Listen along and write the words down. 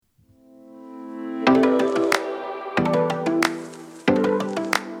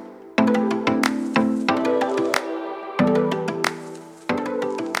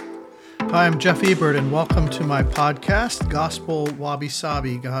Hi, I'm Jeff Ebert, and welcome to my podcast, Gospel Wabi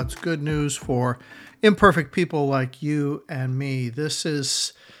Sabi, God's Good News for Imperfect People Like You and Me. This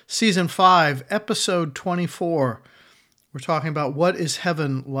is Season 5, Episode 24. We're talking about what is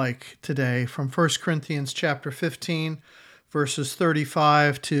heaven like today from 1 Corinthians chapter 15, verses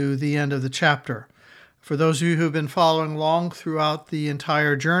 35 to the end of the chapter. For those of you who've been following along throughout the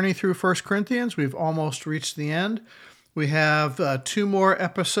entire journey through 1 Corinthians, we've almost reached the end. We have 2 more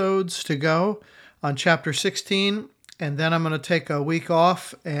episodes to go on chapter 16, and then I'm going to take a week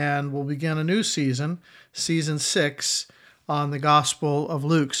off and we'll begin a new season, season 6, on the Gospel of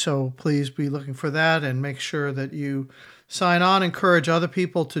Luke. So please be looking for that and make sure that you sign on. Encourage other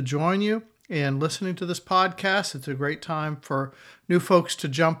people to join you in listening to this podcast. It's a great time for new folks to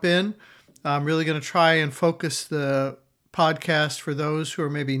jump in. I'm really going to try and focus the podcast for those who are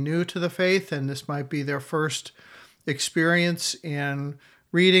maybe new to the faith, and this might be their first experience in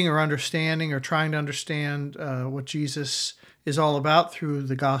reading or understanding or trying to understand what Jesus is all about through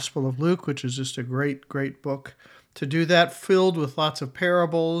the Gospel of Luke, which is just a great, great book to do that, filled with lots of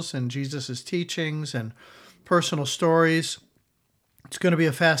parables and Jesus' teachings and personal stories. It's going to be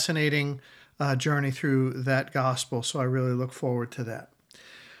a fascinating journey through that gospel, so I really look forward to that.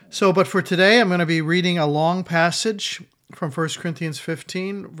 But for today, I'm going to be reading a long passage from 1 Corinthians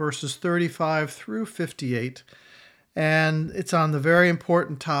 15, verses 35 through 58. And it's on the very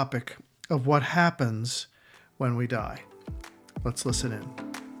important topic of what happens when we die. Let's listen in.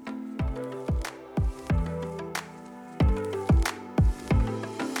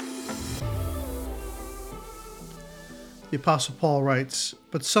 The Apostle Paul writes,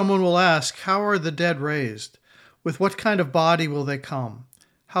 "But someone will ask, how are the dead raised? With what kind of body will they come?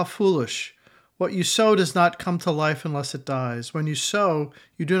 How foolish! What you sow does not come to life unless it dies. When you sow,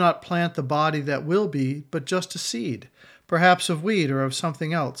 you do not plant the body that will be, but just a seed, perhaps of wheat or of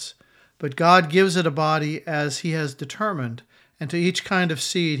something else. But God gives it a body as he has determined, and to each kind of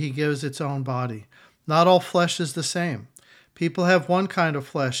seed he gives its own body. Not all flesh is the same. People have one kind of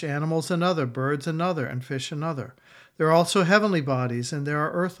flesh, animals another, birds another, and fish another. There are also heavenly bodies, and there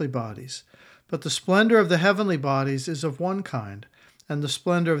are earthly bodies. But the splendor of the heavenly bodies is of one kind, and the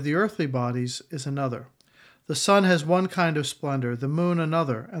splendor of the earthly bodies is another. The sun has one kind of splendor, the moon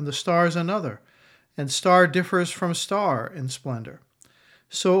another, and the stars another, and star differs from star in splendor.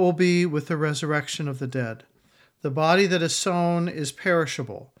 So it will be with the resurrection of the dead. The body that is sown is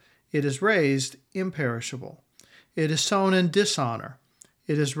perishable. It is raised imperishable. It is sown in dishonor.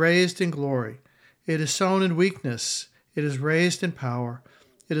 It is raised in glory. It is sown in weakness. It is raised in power.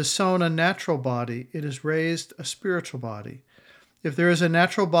 It is sown a natural body. It is raised a spiritual body. If there is a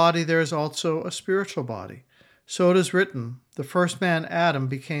natural body, there is also a spiritual body. So it is written, the first man, Adam,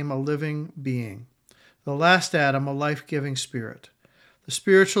 became a living being. The last Adam, a life-giving spirit. The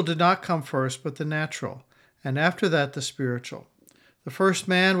spiritual did not come first, but the natural, and after that the spiritual. The first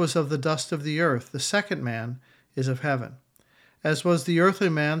man was of the dust of the earth. The second man is of heaven. As was the earthly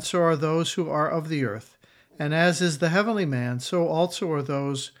man, so are those who are of the earth. And as is the heavenly man, so also are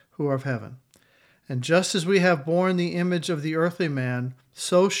those who are of heaven. And just as we have borne the image of the earthly man,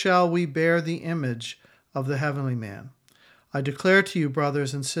 so shall we bear the image of the heavenly man. I declare to you,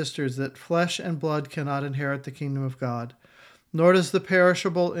 brothers and sisters, that flesh and blood cannot inherit the kingdom of God, nor does the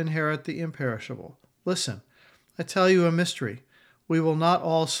perishable inherit the imperishable. Listen, I tell you a mystery. We will not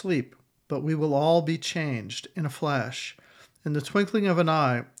all sleep, but we will all be changed in a flash, in the twinkling of an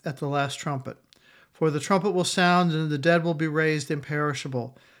eye, at the last trumpet. For the trumpet will sound, and the dead will be raised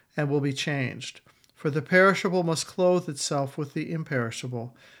imperishable, and will be changed. For the perishable must clothe itself with the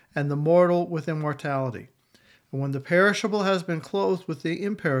imperishable, and the mortal with immortality. And when the perishable has been clothed with the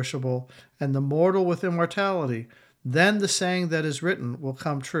imperishable, and the mortal with immortality, then the saying that is written will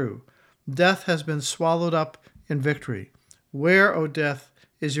come true. Death has been swallowed up in victory. Where, O death,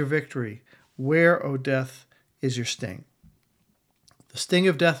 is your victory? Where, O death, is your sting? The sting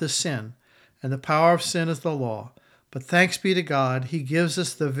of death is sin, and the power of sin is the law. But thanks be to God, he gives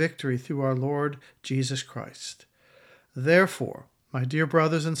us the victory through our Lord Jesus Christ. Therefore, my dear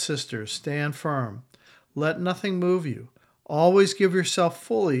brothers and sisters, stand firm. Let nothing move you. Always give yourself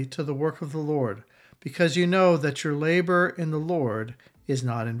fully to the work of the Lord, because you know that your labor in the Lord is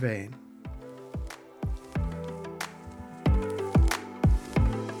not in vain.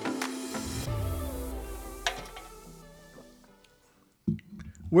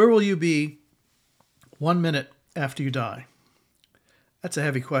 Where will you be 1 minute after you die? That's a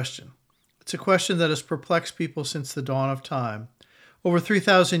heavy question. It's a question that has perplexed people since the dawn of time. Over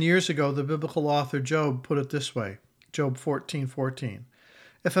 3,000 years ago, the biblical author Job put it this way, Job 14:14.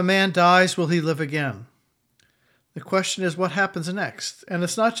 If a man dies, will he live again? The question is what happens next? And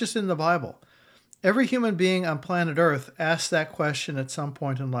it's not just in the Bible. Every human being on planet Earth asks that question at some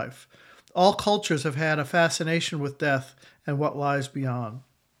point in life. All cultures have had a fascination with death and what lies beyond.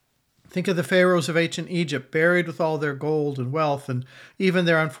 Think of the pharaohs of ancient Egypt, buried with all their gold and wealth and even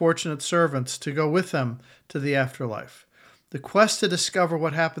their unfortunate servants to go with them to the afterlife. The quest to discover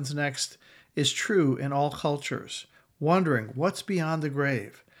what happens next is true in all cultures, wondering what's beyond the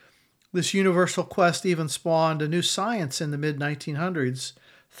grave. This universal quest even spawned a new science in the mid-1900s,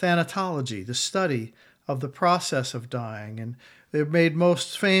 thanatology, the study of the process of dying, and they're made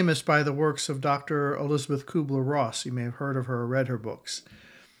most famous by the works of Dr. Elizabeth Kubler-Ross. You may have heard of her or read her books.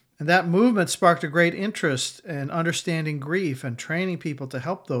 And that movement sparked a great interest in understanding grief and training people to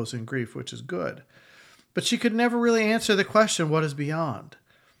help those in grief, which is good. But she could never really answer the question, what is beyond?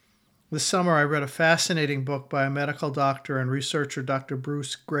 This summer, I read a fascinating book by a medical doctor and researcher, Dr.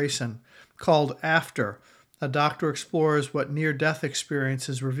 Bruce Grayson, called After. A doctor explores what near-death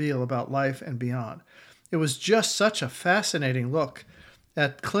experiences reveal about life and beyond. It was just such a fascinating look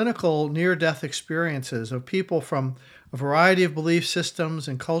at clinical near-death experiences of people from a variety of belief systems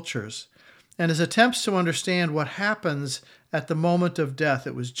and cultures, and his attempts to understand what happens at the moment of death.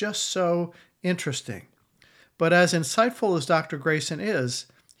 It was just so interesting. But as insightful as Dr. Grayson is,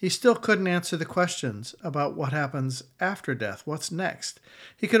 he still couldn't answer the questions about what happens after death, what's next.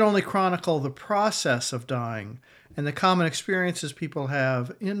 He could only chronicle the process of dying and the common experiences people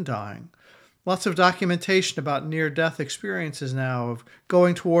have in dying. Lots of documentation about near-death experiences now of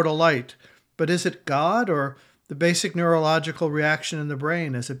going toward a light. But is it God or the basic neurological reaction in the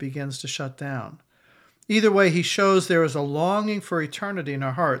brain as it begins to shut down? Either way, he shows there is a longing for eternity in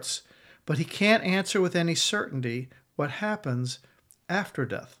our hearts, but he can't answer with any certainty what happens after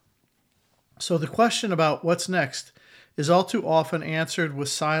death. So the question about what's next is all too often answered with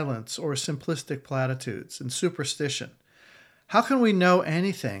silence or simplistic platitudes and superstition. How can we know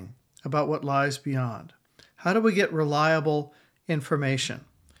anything about what lies beyond? How do we get reliable information?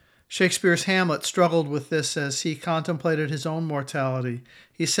 Shakespeare's Hamlet struggled with this as he contemplated his own mortality.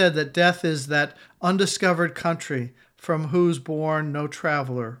 He said that death is that undiscovered country from whose bourne no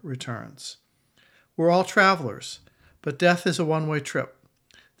traveler returns. We're all travelers, but death is a one-way trip.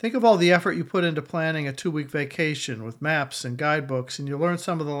 Think of all the effort you put into planning a 2-week vacation with maps and guidebooks, and you learn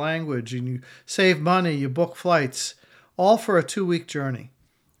some of the language, and you save money, you book flights, all for a 2-week journey.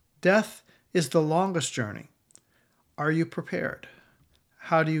 Death is the longest journey. Are you prepared?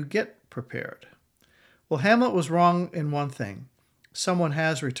 How do you get prepared? Well, Hamlet was wrong in one thing. Someone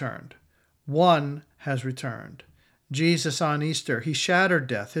has returned. One has returned. Jesus on Easter. He shattered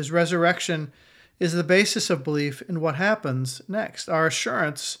death. His resurrection is the basis of belief in what happens next. Our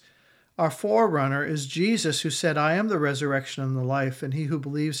assurance, our forerunner, is Jesus, who said, I am the resurrection and the life, and he who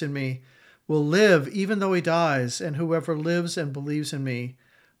believes in me will live even though he dies, and whoever lives and believes in me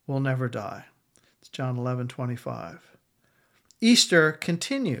will never die. It's John 11:25. Easter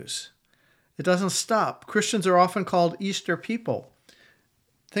continues. It doesn't stop. Christians are often called Easter people.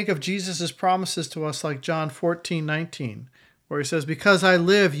 Think of Jesus' promises to us like John 14:19, where he says, because I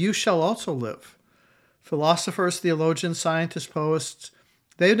live, you shall also live. Philosophers, theologians, scientists, poets,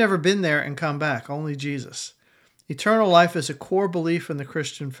 they've never been there and come back, only Jesus. Eternal life is a core belief in the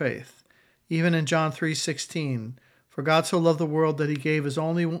Christian faith. Even in John 3:16, for God so loved the world that he gave his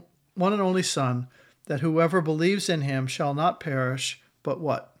only one and only Son, that whoever believes in him shall not perish, but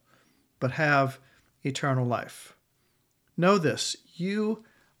what? But have eternal life. Know this, you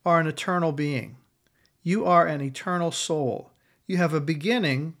are an eternal being. You are an eternal soul. You have a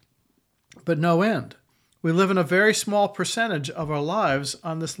beginning, but no end. We live in a very small percentage of our lives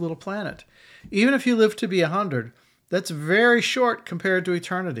on this little planet. Even if you live to be 100, that's very short compared to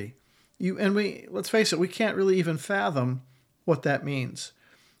eternity. Let's face it, we can't really even fathom what that means.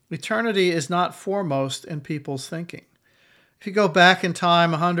 Eternity is not foremost in people's thinking. If you go back in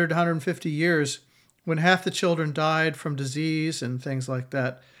time 100, 150 years, when half the children died from disease and things like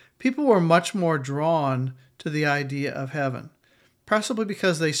that, people were much more drawn to the idea of heaven, possibly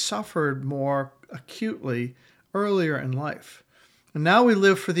because they suffered more acutely earlier in life. And now we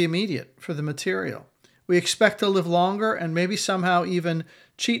live for the immediate, for the material. We expect to live longer and maybe somehow even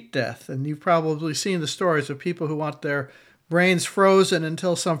cheat death. And you've probably seen the stories of people who want their brains frozen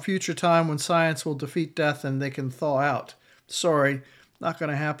until some future time when science will defeat death and they can thaw out. Sorry, not going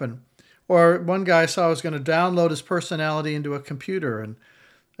to happen. Or one guy I saw was going to download his personality into a computer, and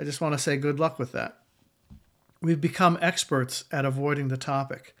I just want to say good luck with that. We've become experts at avoiding the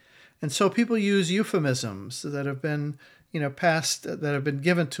topic. And so people use euphemisms that have been, that have been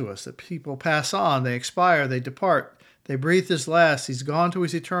given to us, that people pass on, they expire, they depart, they breathe his last, he's gone to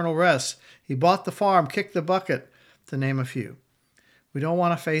his eternal rest, he bought the farm, kicked the bucket. to name a few. We don't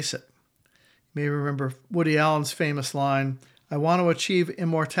want to face it. You may remember Woody Allen's famous line, "I want to achieve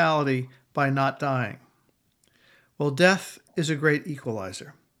immortality by not dying." Well, death is a great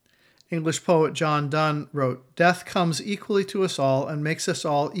equalizer. English poet John Donne wrote, "Death comes equally to us all and makes us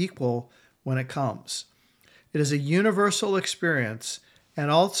all equal when it comes." It is a universal experience and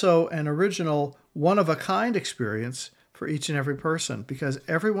also an original, one-of-a-kind experience for each and every person because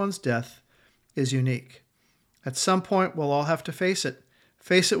everyone's death is unique. At some point, we'll all have to face it.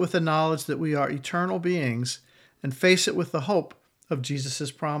 Face it with the knowledge that we are eternal beings and face it with the hope of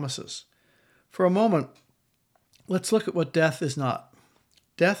Jesus' promises. For a moment, let's look at what death is not.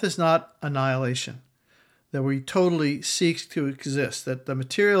 Death is not annihilation, that we totally cease to exist, that the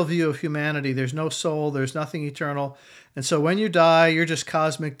material view of humanity, there's no soul, there's nothing eternal, and so when you die, you're just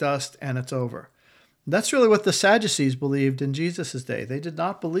cosmic dust and it's over. That's really what the Sadducees believed in Jesus' day. They did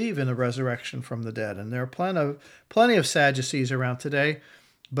not believe in a resurrection from the dead, and there are plenty of Sadducees around today,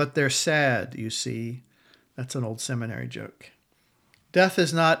 but they're sad, you see. That's an old seminary joke. Death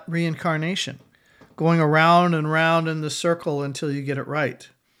is not reincarnation, going around and round in the circle until you get it right.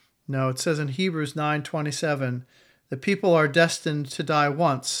 No, it says in Hebrews 9:27 that people are destined to die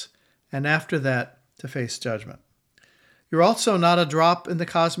once, and after that to face judgment. You're also not a drop in the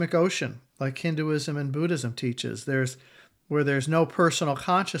cosmic ocean, like Hinduism and Buddhism teaches. Where there's no personal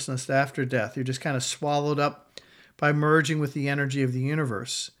consciousness after death. You're just kind of swallowed up by merging with the energy of the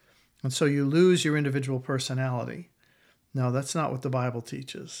universe. And so you lose your individual personality. No, that's not what the Bible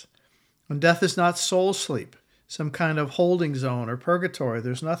teaches. And death is not soul sleep, some kind of holding zone or purgatory.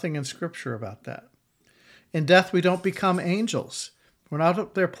 There's nothing in Scripture about that. In death, we don't become angels. We're not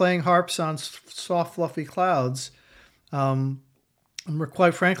up there playing harps on soft, fluffy clouds. And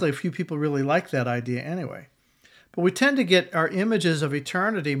quite frankly, a few people really like that idea anyway. But we tend to get our images of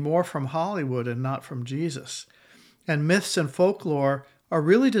eternity more from Hollywood and not from Jesus. And myths and folklore are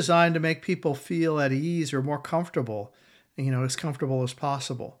really designed to make people feel at ease or more comfortable, as comfortable as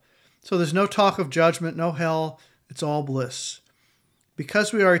possible. So there's no talk of judgment, no hell, it's all bliss.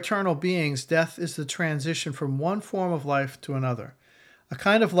 Because we are eternal beings, death is the transition from one form of life to another, a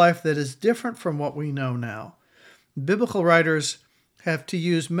kind of life that is different from what we know now. Biblical writers have to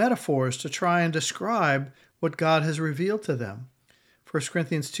use metaphors to try and describe what God has revealed to them. 1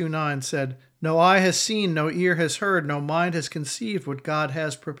 Corinthians 2:9 said, "No eye has seen, no ear has heard, no mind has conceived what God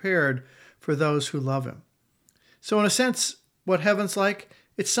has prepared for those who love him." So in a sense, what heaven's like,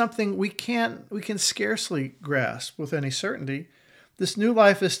 it's something we can scarcely grasp with any certainty. This new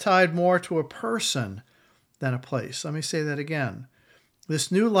life is tied more to a person than a place. Let me say that again.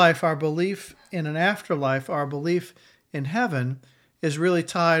 This new life, our belief in an afterlife, our belief in heaven, is really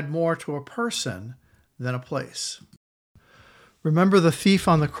tied more to a person than a place. Remember the thief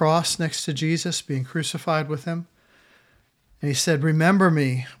on the cross next to Jesus being crucified with him? And he said, "Remember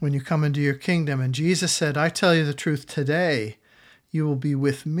me when you come into your kingdom." And Jesus said, "I tell you the truth, today you will be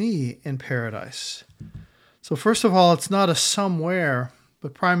with me in paradise." So first of all, it's not a somewhere,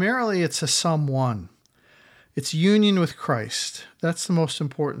 but primarily it's a someone. It's union with Christ. That's the most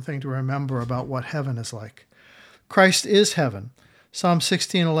important thing to remember about what heaven is like. Christ is heaven. Psalm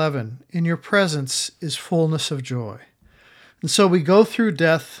 16:11, "In your presence is fullness of joy." And so we go through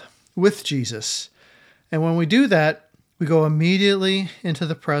death with Jesus. And when we do that, we go immediately into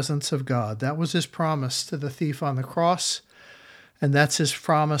the presence of God. That was his promise to the thief on the cross. And that's his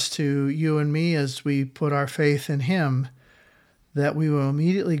promise to you and me as we put our faith in him, that we will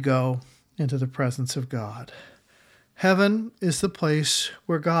immediately go into the presence of God. Heaven is the place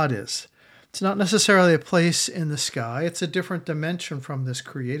where God is. It's not necessarily a place in the sky. It's a different dimension from this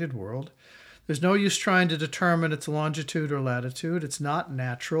created world. There's no use trying to determine its longitude or latitude. It's not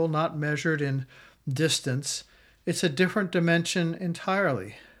natural, not measured in distance. It's a different dimension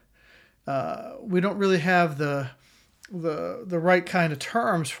entirely. We don't really have the right kind of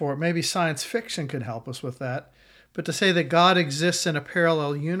terms for it. Maybe science fiction could help us with that. But to say that God exists in a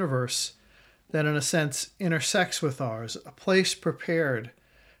parallel universe that in a sense intersects with ours, a place prepared,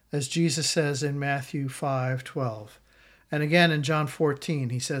 as Jesus says in Matthew 5:12. And again in John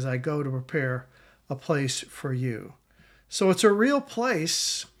 14, he says, "I go to prepare a place for you." So it's a real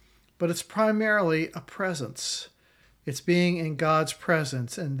place, but it's primarily a presence. It's being in God's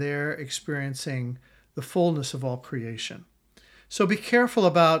presence and there experiencing the fullness of all creation. So be careful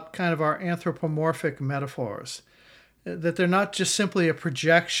about kind of our anthropomorphic metaphors, that they're not just simply a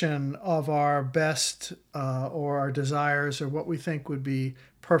projection of our best or our desires or what we think would be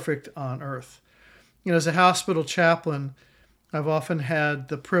perfect on earth. As a hospital chaplain, I've often had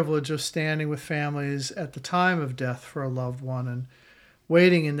the privilege of standing with families at the time of death for a loved one. And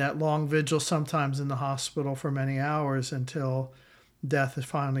waiting in that long vigil, sometimes in the hospital for many hours until death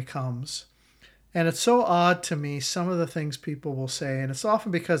finally comes. And it's so odd to me, some of the things people will say, and it's often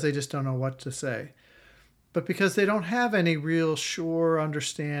because they just don't know what to say. But because they don't have any real sure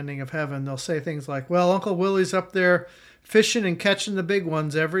understanding of heaven, they'll say things like, well, Uncle Willie's up there fishing and catching the big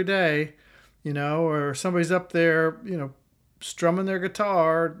ones every day, or somebody's up there, strumming their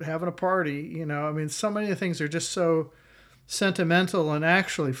guitar, having a party, I mean, so many things are just so sentimental and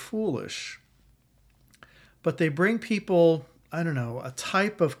actually foolish. But they bring people, a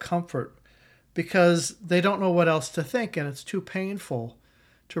type of comfort because they don't know what else to think, and it's too painful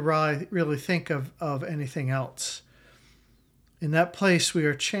to really think of anything else. In that place, we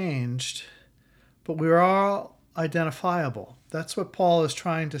are changed, but we are all identifiable. That's what Paul is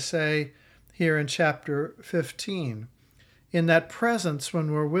trying to say here in chapter 15. In that presence,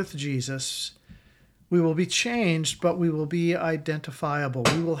 when we're with Jesus, we will be changed, but we will be identifiable.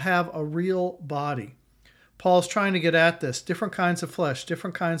 We will have a real body. Paul's trying to get at this, different kinds of flesh,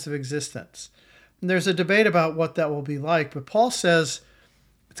 different kinds of existence. And there's a debate about what that will be like, but Paul says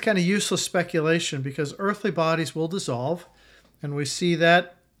it's kind of useless speculation because earthly bodies will dissolve, and we see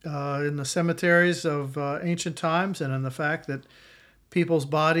that in the cemeteries of ancient times and in the fact that people's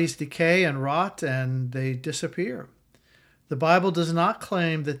bodies decay and rot and they disappear. The Bible does not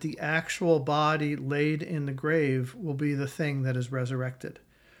claim that the actual body laid in the grave will be the thing that is resurrected.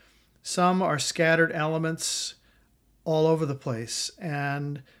 Some are scattered elements all over the place,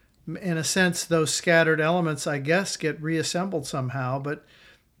 and in a sense, those scattered elements, I guess, get reassembled somehow, but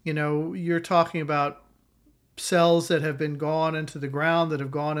you're talking about cells that have been gone into the ground, that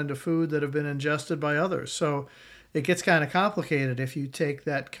have gone into food, that have been ingested by others. So it gets kind of complicated if you take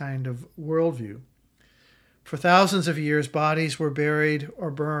that kind of worldview. For thousands of years, bodies were buried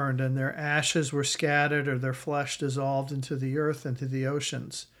or burned, and their ashes were scattered or their flesh dissolved into the earth and to the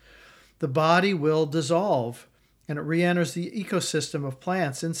oceans. The body will dissolve, and it re-enters the ecosystem of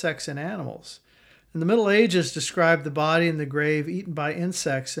plants, insects, and animals. And the Middle Ages described the body in the grave eaten by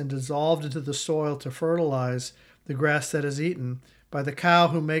insects and dissolved into the soil to fertilize the grass that is eaten, by the cow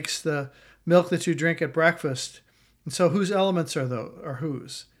who makes the milk that you drink at breakfast. And so whose elements are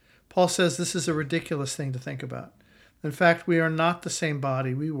whose? Paul says this is a ridiculous thing to think about. In fact, we are not the same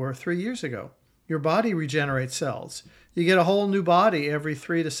body we were 3 years ago. Your body regenerates cells. You get a whole new body every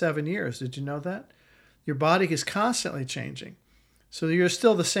 3 to 7 years. Did you know that? Your body is constantly changing. So you're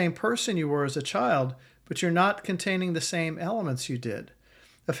still the same person you were as a child, but you're not containing the same elements you did.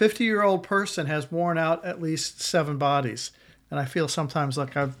 A 50-year-old person has worn out at least 7 bodies, and I feel sometimes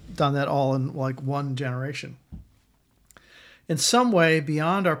like I've done that all in like one generation. In some way,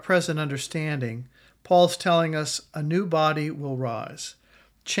 beyond our present understanding, Paul's telling us a new body will rise,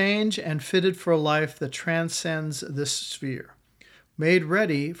 changed and fitted for a life that transcends this sphere, made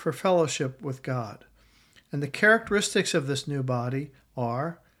ready for fellowship with God. And the characteristics of this new body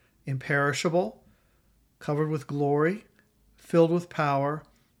are imperishable, covered with glory, filled with power,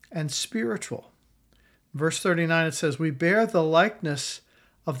 and spiritual. Verse 39, it says, we bear the likeness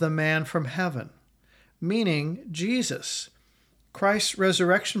of the man from heaven, meaning Jesus. Christ's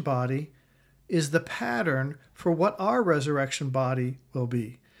resurrection body is the pattern for what our resurrection body will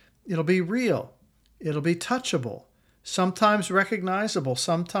be. It'll be real. It'll be touchable, sometimes recognizable,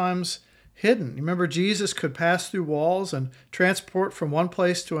 sometimes hidden. Remember, Jesus could pass through walls and transport from one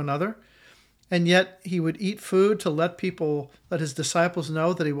place to another, and yet he would eat food to let his disciples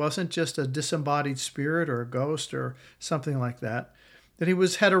know that he wasn't just a disembodied spirit or a ghost or something like that, that he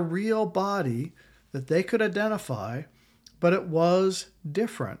had a real body that they could identify, but it was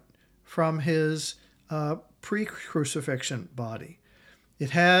different from his pre-crucifixion body.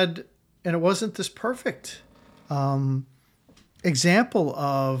 And it wasn't this perfect example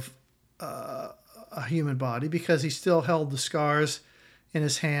of a human body because he still held the scars in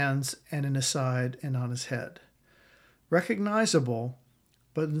his hands and in his side and on his head. Recognizable,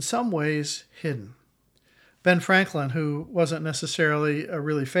 but in some ways hidden. Ben Franklin, who wasn't necessarily a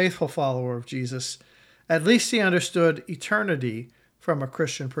really faithful follower of Jesus, at least he understood eternity from a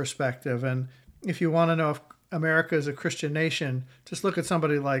Christian perspective. And if you want to know if America is a Christian nation, just look at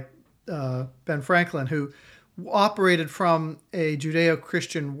somebody like Ben Franklin, who operated from a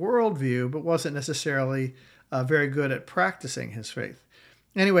Judeo-Christian worldview, but wasn't necessarily very good at practicing his faith.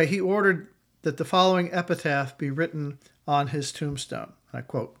 Anyway, he ordered that the following epitaph be written on his tombstone. I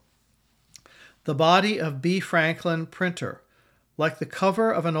quote, "The body of B. Franklin, printer, like the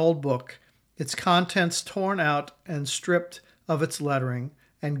cover of an old book, its contents torn out and stripped of its lettering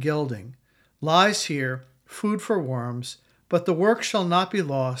and gilding, lies here, food for worms, but the work shall not be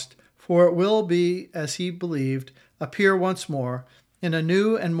lost, for it will be, as he believed, appear once more, in a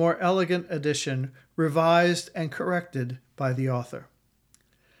new and more elegant edition, revised and corrected by the author.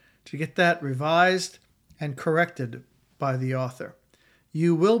 To get that, revised and corrected by the author.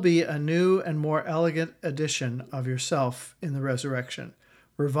 You will be a new and more elegant edition of yourself in the resurrection,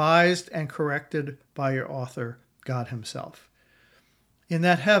 revised and corrected by your author, God himself. In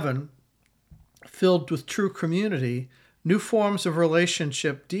that heaven, filled with true community, new forms of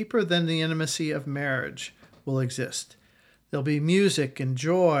relationship deeper than the intimacy of marriage will exist. There'll be music and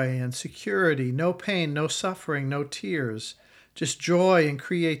joy and security, no pain, no suffering, no tears, just joy and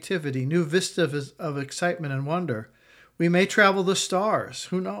creativity, new vistas of excitement and wonder. We may travel the stars,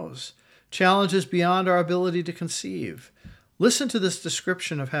 who knows? Challenges beyond our ability to conceive. Listen to this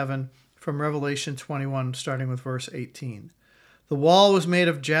description of heaven from Revelation 21, starting with verse 18. The wall was made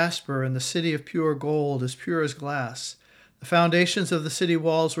of jasper, and the city of pure gold, as pure as glass. The foundations of the city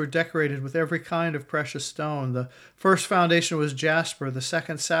walls were decorated with every kind of precious stone. The first foundation was jasper, the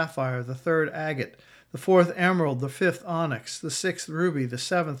second sapphire, the third agate, the fourth emerald, the fifth onyx, the sixth ruby, the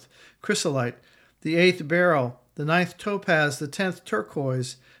seventh chrysolite, the eighth beryl, the ninth topaz, the 10th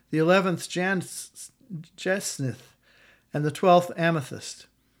turquoise, the 11th jacinth, and the 12th amethyst.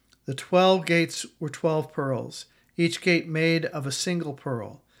 The 12 gates were 12 pearls, each gate made of a single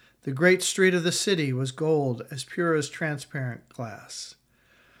pearl. The great street of the city was gold, as pure as transparent glass.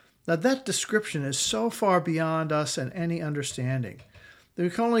 Now that description is so far beyond us and any understanding that we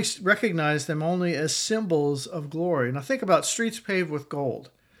can only recognize them only as symbols of glory. Now think about streets paved with gold.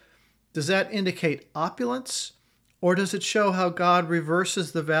 Does that indicate opulence? Or does it show how God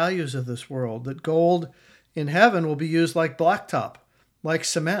reverses the values of this world, that gold in heaven will be used like blacktop, like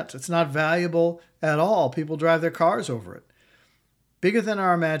cement? It's not valuable at all. People drive their cars over it. Bigger than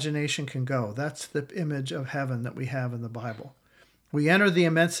our imagination can go. That's the image of heaven that we have in the Bible. We enter the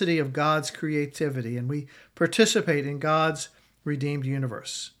immensity of God's creativity, and we participate in God's redeemed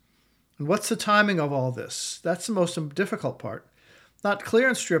universe. And what's the timing of all this? That's the most difficult part. Not clear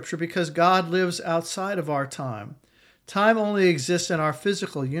in Scripture because God lives outside of our time. Time only exists in our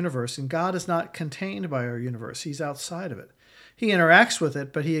physical universe, and God is not contained by our universe. He's outside of it. He interacts with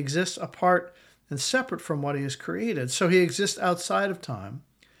it, but he exists apart and separate from what he has created. So he exists outside of time.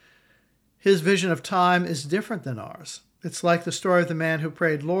 His vision of time is different than ours. It's like the story of the man who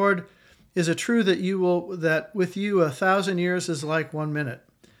prayed, Lord, is it true that with you 1,000 years is like 1 minute?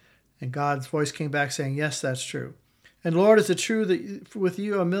 And God's voice came back saying, yes, that's true. And Lord, is it true that with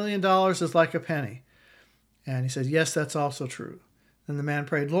you $1 million is like a penny? And he said, yes, that's also true. And the man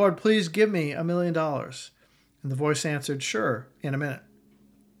prayed, Lord, please give me $1 million. And the voice answered, sure, in a minute.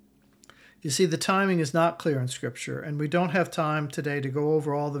 You see, the timing is not clear in Scripture, and we don't have time today to go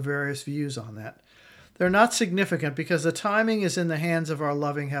over all the various views on that. They're not significant because the timing is in the hands of our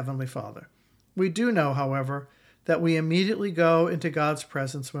loving Heavenly Father. We do know, however, that we immediately go into God's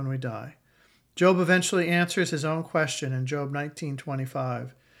presence when we die. Job eventually answers his own question in Job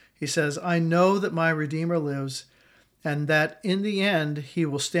 19:25. He says, I know that my Redeemer lives, and that in the end he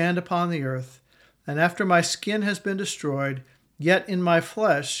will stand upon the earth, and after my skin has been destroyed, yet in my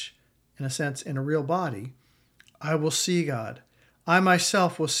flesh, in a sense, in a real body, I will see God. I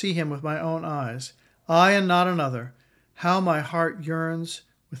myself will see him with my own eyes. I and not another. How my heart yearns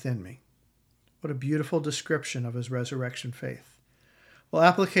within me. What a beautiful description of his resurrection faith. Well,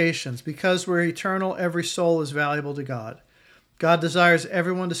 applications. Because we're eternal, every soul is valuable to God. God desires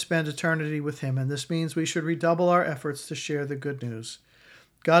everyone to spend eternity with him, and this means we should redouble our efforts to share the good news.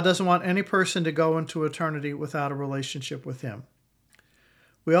 God doesn't want any person to go into eternity without a relationship with him.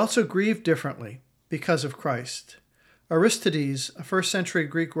 We also grieve differently because of Christ. Aristides, a first-century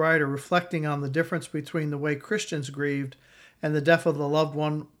Greek writer reflecting on the difference between the way Christians grieved and the death of the loved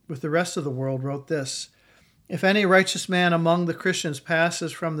one with the rest of the world, wrote this, If any righteous man among the Christians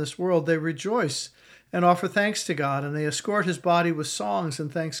passes from this world, they rejoice and offer thanks to God, and they escort his body with songs and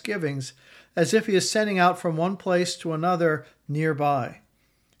thanksgivings, as if he is sending out from one place to another nearby.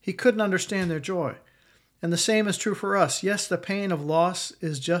 He couldn't understand their joy. And the same is true for us. Yes, the pain of loss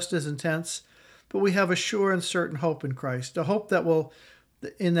is just as intense, but we have a sure and certain hope in Christ, a hope that will,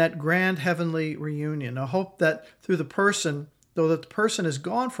 in that grand heavenly reunion, a hope that through the person, though that the person is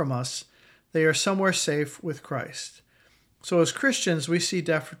gone from us, they are somewhere safe with Christ. So as Christians, we see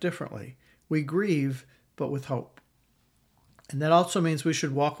differently. We grieve, but with hope. And that also means we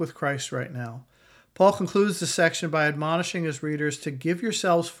should walk with Christ right now. Paul concludes this section by admonishing his readers to give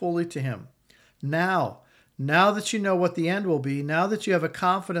yourselves fully to him. Now that you know what the end will be, now that you have a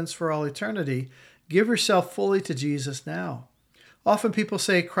confidence for all eternity, give yourself fully to Jesus now. Often people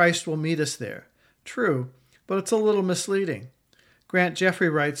say Christ will meet us there. True, but it's a little misleading. Grant Jeffrey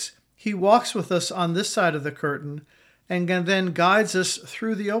writes, He walks with us on this side of the curtain, and then guides us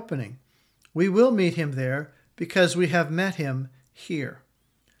through the opening. We will meet him there because we have met him here.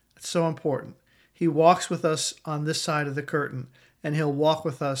 It's so important. He walks with us on this side of the curtain, and he'll walk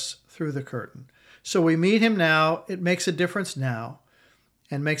with us through the curtain. So we meet him now. It makes a difference now,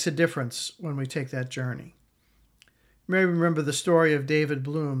 and makes a difference when we take that journey. You may remember the story of David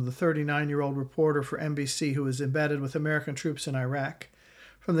Bloom, the 39-year-old reporter for NBC who was embedded with American troops in Iraq.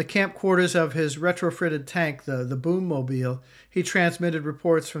 From the camp quarters of his retrofitted tank, the Boommobile, he transmitted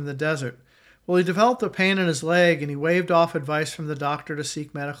reports from the desert. Well, he developed a pain in his leg, and he waved off advice from the doctor to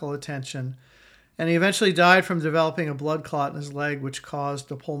seek medical attention. And he eventually died from developing a blood clot in his leg, which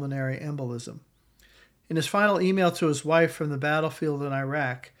caused a pulmonary embolism. In his final email to his wife from the battlefield in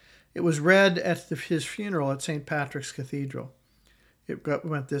Iraq, it was read at his funeral at St. Patrick's Cathedral. It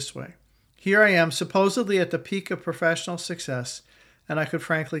went this way. Here I am, supposedly at the peak of professional success, and I could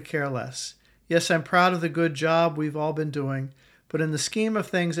frankly care less. Yes, I'm proud of the good job we've all been doing, but in the scheme of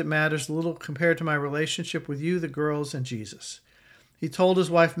things, it matters little compared to my relationship with you, the girls, and Jesus. He told his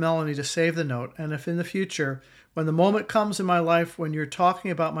wife Melanie to save the note, and if in the future, when the moment comes in my life when you're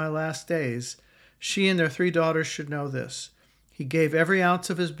talking about my last days, she and their 3 daughters should know this. He gave every ounce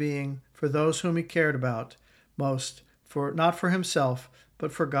of his being for those whom he cared about most, not for himself,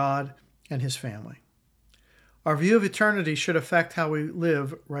 but for God and his family. Our view of eternity should affect how we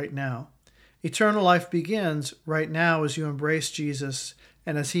live right now. Eternal life begins right now as you embrace Jesus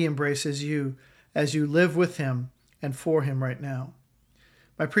and as he embraces you, as you live with him and for him right now.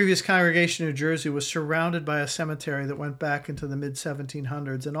 My previous congregation in New Jersey was surrounded by a cemetery that went back into the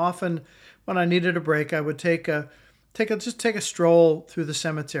mid-1700s, and often when I needed a break, I would take a stroll through the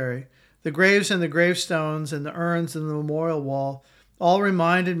cemetery. The graves and the gravestones and the urns and the memorial wall all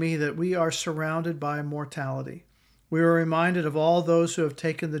reminded me that we are surrounded by mortality. We were reminded of all those who have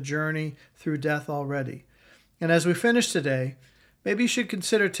taken the journey through death already. And as we finish today, maybe you should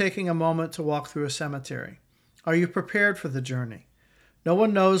consider taking a moment to walk through a cemetery. Are you prepared for the journey? No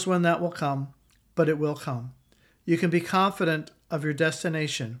one knows when that will come, but it will come. You can be confident of your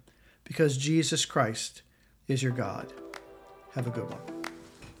destination because Jesus Christ is your God. Have a good one.